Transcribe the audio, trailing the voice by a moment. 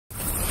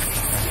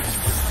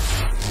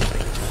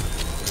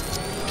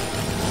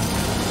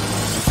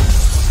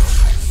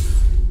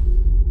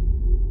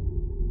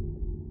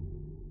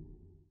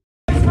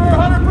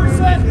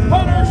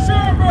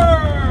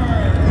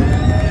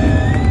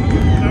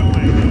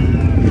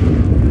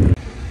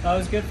Oh, it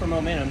was good for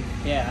momentum.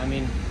 Yeah, I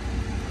mean,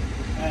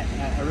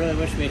 I really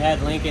wish we'd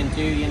had Lincoln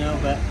too, you know,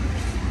 but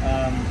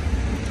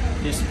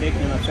just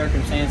victim of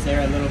circumstance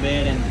there a little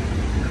bit. And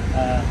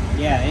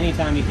yeah,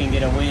 anytime you can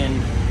get a win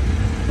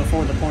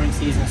before the point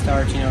season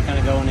starts, you know, kind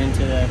of going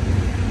into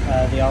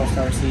the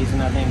All-Star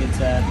season, I think it's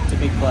a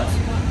big plus.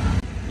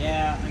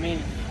 Yeah, I mean,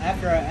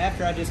 after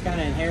I just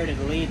kind of inherited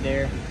the lead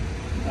there,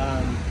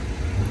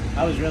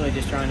 I was really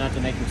just trying not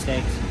to make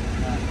mistakes.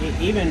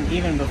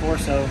 Even before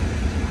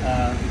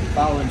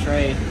following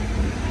Trey,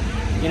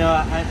 you know,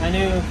 I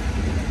knew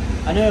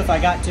if I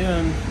got to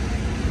him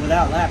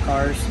without lap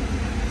cars,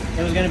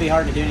 it was going to be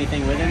hard to do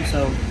anything with him.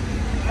 So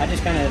I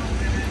just kind of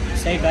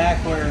stayed back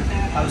where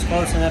I was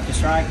close enough to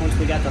strike once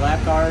we got the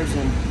lap cars,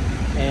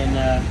 and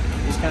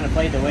just kind of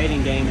played the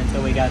waiting game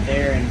until we got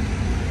there.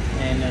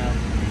 And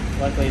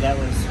luckily that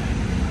was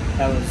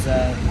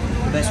the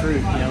best route.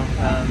 You know,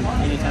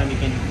 anytime you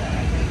can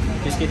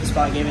just get the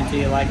spot given to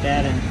you like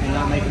that and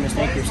not make a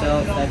mistake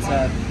yourself,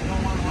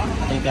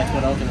 I think that's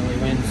what ultimately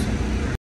wins.